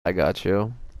I got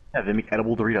you. Yeah, they make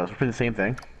edible Doritos. We're the same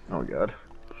thing. Oh god.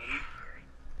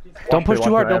 Don't push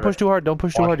too hard. Don't push too hard. Don't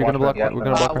push too hard. You're gonna block. Yeah, We're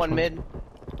gonna block. one mid.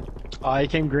 I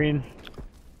came green.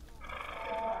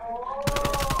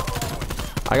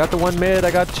 I got the one mid.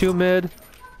 I got two mid.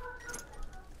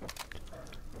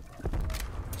 I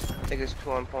think there's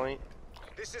two on point.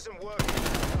 This isn't working.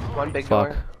 One big Fuck.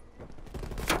 door.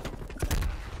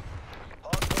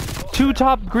 Two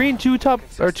top green. Two top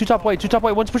white. Two top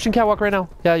white. One's pushing catwalk right now.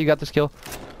 Yeah, you got this kill.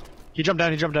 He jumped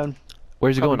down. He jumped down.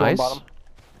 Where's he going? Probably Ice. bottom.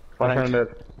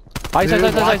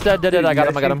 Ice. Dead. I got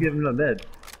him. I got him. Give him a mid.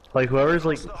 Like whoever's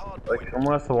like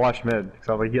someone has to watch mid.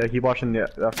 So like yeah, keep watching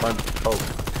that front poke.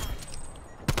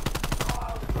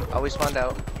 Oh, we spawned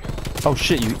out. Oh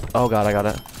shit! You. Oh god, I got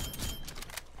it.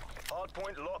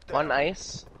 One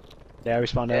ice. Yeah, we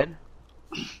spawned out. Dead.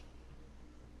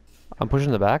 I'm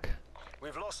pushing the back.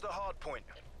 We've lost the hard point.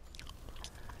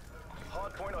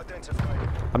 Hard point identified.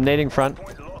 I'm nading front.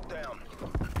 Point locked down.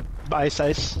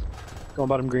 Ice. Going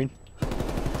bottom green.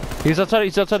 He's outside.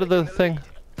 He's outside of the thing.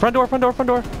 Front door.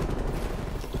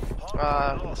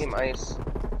 Team ice.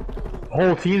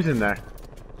 Whole team's in there.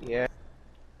 Yeah.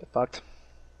 Get fucked.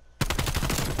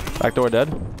 Back door dead.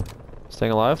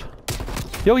 Staying alive.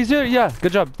 Yo, he's here. Yeah,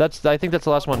 good job. I think that's the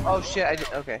last one. Oh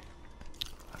shit! Okay.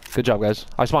 Good job, guys.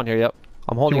 I spawned here. Yep.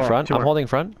 I'm holding front. I'm holding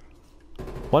front.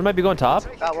 One might be going top.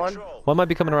 Got one. One might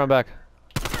be coming around back.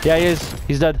 Yeah, he is.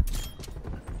 He's dead.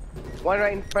 One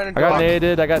right in front of I door.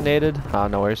 got naded. Ah,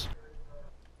 no worries.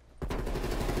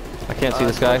 I can't see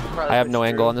this guy. I have no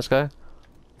angle on this guy.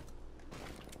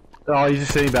 Oh, he's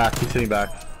just sitting back. He's sitting back.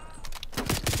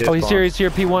 Oh, he's here. He's here.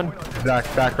 P1.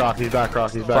 Back rock. He's back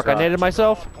rock. Fuck, I naded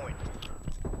myself.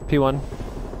 P1.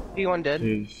 P1 dead.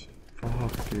 Jeez.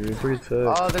 Fuck, dude. Pretty sick.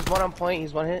 Oh, there's one on point.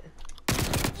 He's one hit.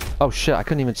 Oh shit, I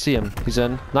couldn't even see him. He's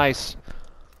in. Nice.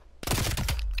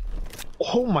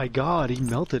 Oh my god, he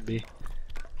melted me.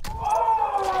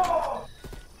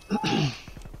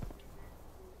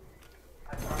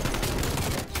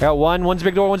 Got one. One's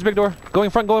big door. Going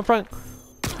front.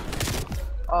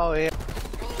 Oh yeah.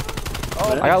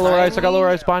 Oh, I got lower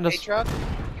ice behind us. Truck.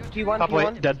 P1. Top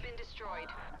white, dead.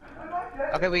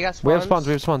 Okay, we got spawns.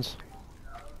 We have spawns.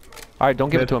 Alright, don't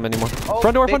give it to him anymore. Oh,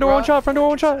 Front door, big one rock.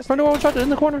 shot, in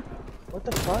the corner. What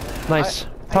the fuck? Nice.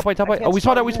 Top white. can't Oh, we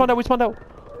spawned spawn out, we spawned out.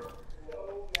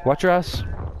 Watch your ass.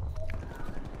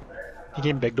 He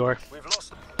came big door. We've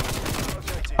lost.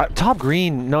 Top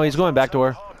green. No, he's going back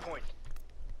door. Hard point.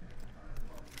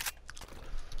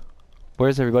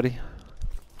 Where's everybody?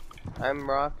 I'm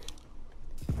rock.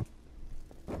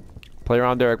 Play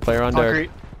around Derek, Concrete.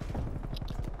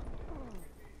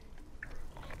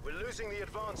 We're losing the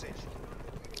advantage.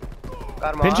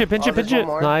 Got him Pinch off. it. Oh, there's one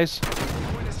more. Nice.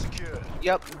 Point is secure.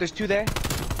 Yep, there's two there.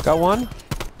 Got one.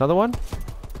 Another one.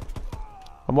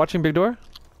 I'm watching big door.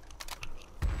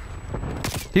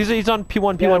 He's on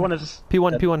P1. Yeah, one is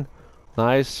P1.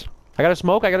 Nice. I got a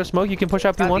smoke. You can push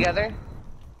out Got P1. together.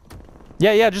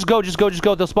 Yeah, just go.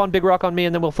 They'll spawn big rock on me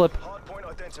and then we'll flip. Hard point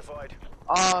identified.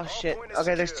 Oh shit.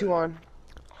 Okay, there's two on.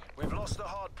 We've lost the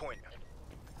hard point.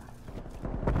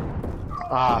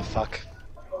 Ah, fuck.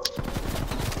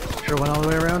 Sure went all the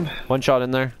way around. One shot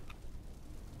in there.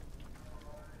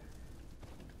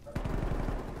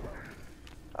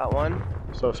 Got one.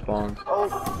 So spawned.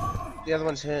 Oh, the other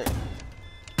one's hit.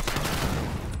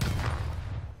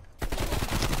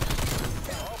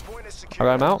 Hard point is I secure.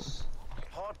 got him out.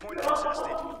 Hard point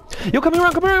contested. Yo,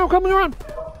 coming around.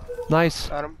 Nice.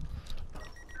 Got him.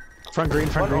 Front green.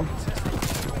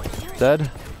 Dead.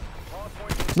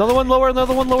 Another one lower.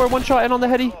 One shot and on the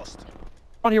heady.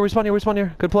 We spawn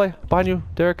here. Good play. Behind you,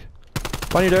 Derek.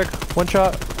 One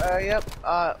shot. Yep.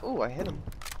 Ooh, I hit him.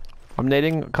 I'm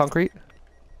nading concrete.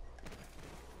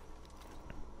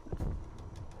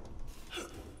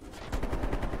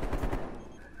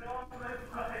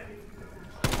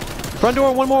 Front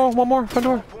door, one more, front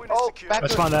door. Point is Oh, secure. back I door.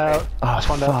 spawned out.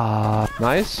 Spawned out.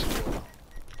 Nice.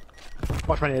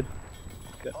 Watch my nade.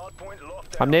 Hard point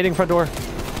locked down. I'm nading front door.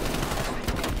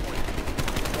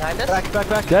 Behind us.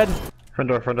 Back. Dead. Front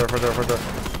door.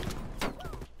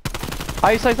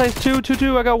 Ice.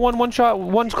 Two. I got one shot.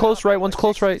 One's close right.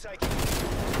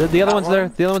 The other one's there.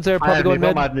 Probably going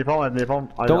mid.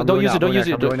 Napalm. Don't use it.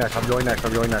 I'm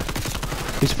going next.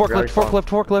 He's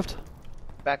forklift.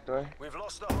 Back door. We've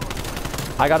lost the hard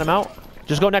point. I got him out.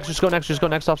 Just go next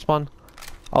off spawn.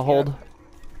 I'll hold.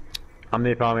 I'm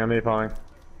napalming.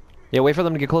 Yeah, wait for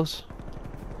them to get close.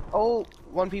 Oh,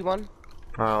 1v1.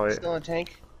 Oh wait. Still in a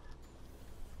tank.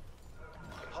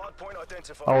 Hard point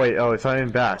identified. Oh wait. Oh, it's not even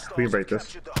back. We can break this.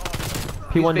 Captured the hard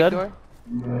point. P1 Big dead. door.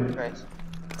 Nice.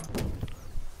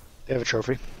 They have a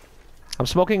trophy. I'm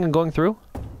smoking and going through.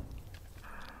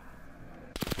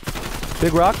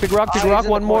 Big rock, big rock, big Oh, rock. he's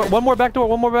in the corner. One more back door,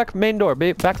 one more back main door,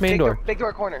 back main door. Big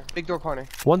door corner. Big door corner.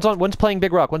 One's playing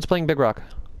big rock, one's playing big rock.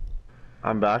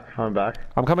 I'm back. I'm back.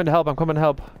 I'm coming to help, I'm coming to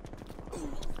help.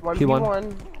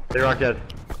 1v1. Big rock dead.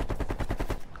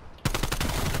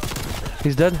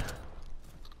 He's dead.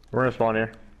 We're gonna spawn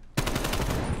here.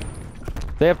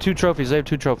 They have 2 trophies, they have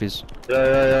 2 trophies.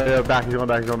 Yeah. Back. He's going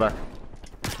back. He's going back.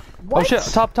 Oh shit,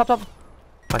 top.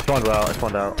 I spawned out. I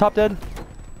spawned out. Top dead.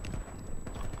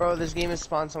 Bro, this game has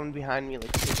spawned someone behind me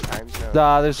like 6 times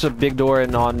now. There's a big door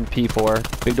and on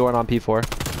P4. Big door and on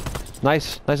P4.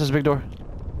 Nice as a big door.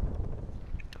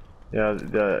 Yeah.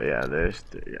 There's.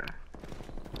 Yeah.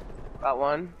 Got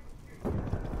one.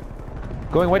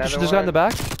 Going white, Another this guy in one. the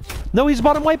back. No, he's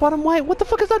bottom white. What the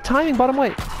fuck is that timing? Bottom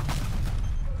white.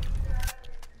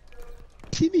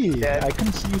 TV. Dead. I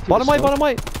couldn't see you. Bottom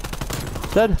white.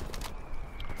 Dead.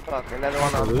 Fuck, another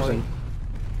one on point.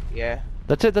 Yeah.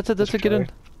 That's it, get in.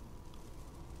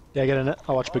 Yeah, get in it.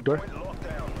 I'll watch big door.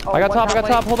 Oh, I got one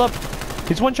top, hold up.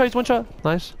 He's one shot.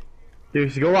 Nice. Dude, you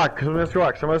should go rock. Someone else go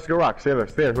rock. Someone else go rock. Stay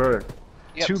there. Whoever.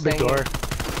 Yep, 2 big staying door. here.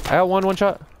 I got one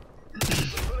shot.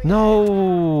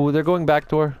 No, they're going back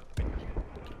door.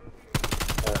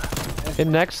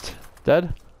 In next.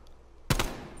 Dead.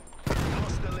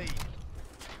 Lost the lead.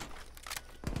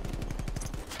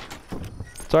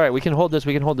 It's alright, we can hold this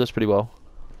pretty well.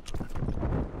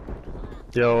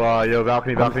 Yo,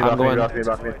 balcony. I'm going.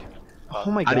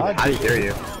 Oh my How god. do you hear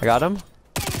you? I got him.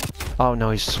 Oh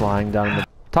no, he's flying down in the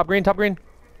top green. Going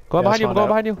behind you, spawned going out.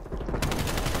 behind you.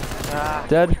 Ah,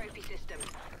 Dead.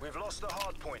 We've lost the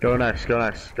hard point. Go next.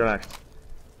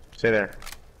 Stay there.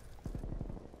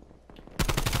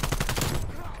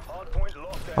 Hard point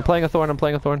locked down. I'm playing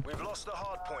a thorn. We've lost the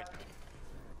hard point.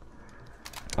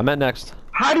 I'm at next.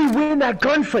 How do you win that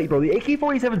gunfight, bro? The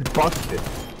AK-47's busted.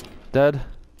 Dead.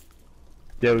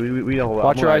 Yeah, we know.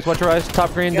 Watch your eyes.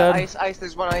 Top green, yeah, dead. ice,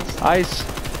 there's one ice. Ice.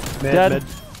 Mid, Dead. mid.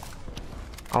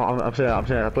 I'm saying.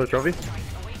 I throw a trophy.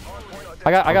 I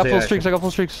got Okay, full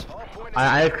actually. streaks.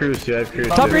 I have cruise too.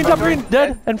 Top green,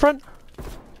 dead. In front.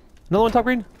 Another one top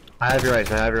green. I have your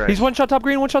ice. He's one shot top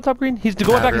green. He's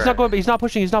going back. He's not going back. He's not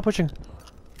pushing.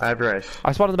 I have your ice.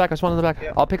 I spawned in the back.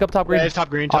 Yep. I'll pick up top green. Yeah, it's top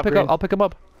green. I'll pick him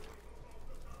up.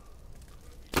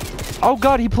 Oh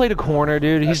god, he played a corner,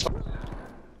 dude. He's.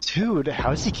 Dude,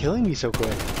 how is he killing me so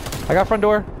quick? I got front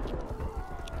door.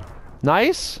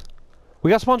 Nice. We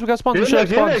got spawns. We Get should have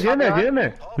spawns. in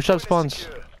there. We should have spawns.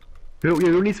 We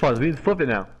don't need spawns. We need to flip it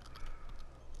now.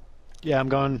 Yeah,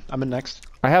 I'm in next.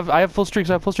 I have full streaks.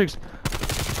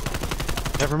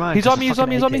 Never mind. He's on me, 'cause he's on the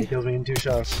me, he's on fucking me. AK kills me in 2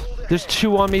 shots. There's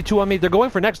 2 on me. They're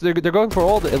going for next. They're going for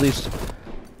old at least.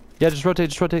 Yeah, just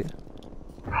rotate.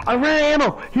 I ran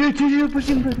ammo. Here, two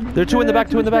pushing. They're 2 in the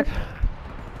back.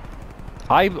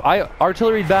 I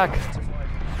artillery back.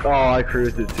 Oh, I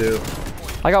cruised it too.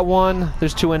 I got 1.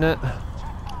 There's 2 in it.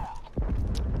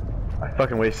 I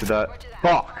fucking wasted that.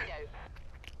 Fuck.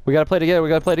 We gotta play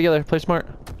together. Play smart.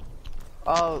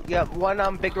 Oh, yeah,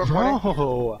 one big door corner.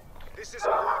 No. This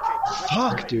isn't working.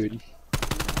 Fuck, dude.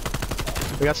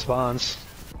 We got spawns.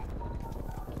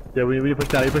 Yeah, we need to push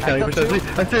down. You push down.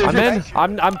 I'm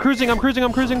in. I'm cruising.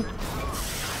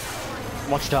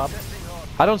 Watch top.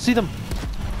 I don't see them.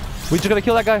 We just gotta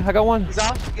kill that guy. I got 1. He's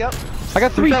off, yep. I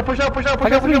got 3. Push out. I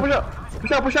got 3.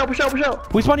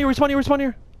 We spawn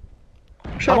here.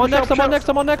 I'm on next.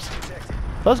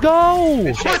 Let's go.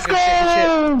 Let's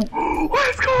go!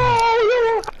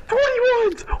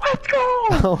 21s! Let's go!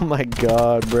 Oh my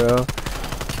god, bro.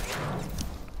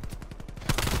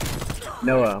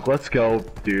 Noah, let's go,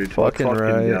 dude. Fucking let's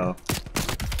right. go.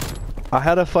 I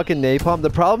had a fucking napalm.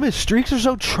 The problem is streaks are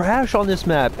so trash on this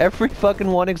map. Every fucking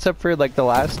one except for like the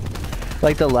last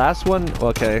one.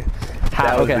 Okay,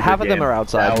 half of them are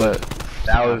outside, but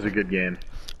That was a good game.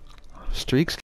 streaks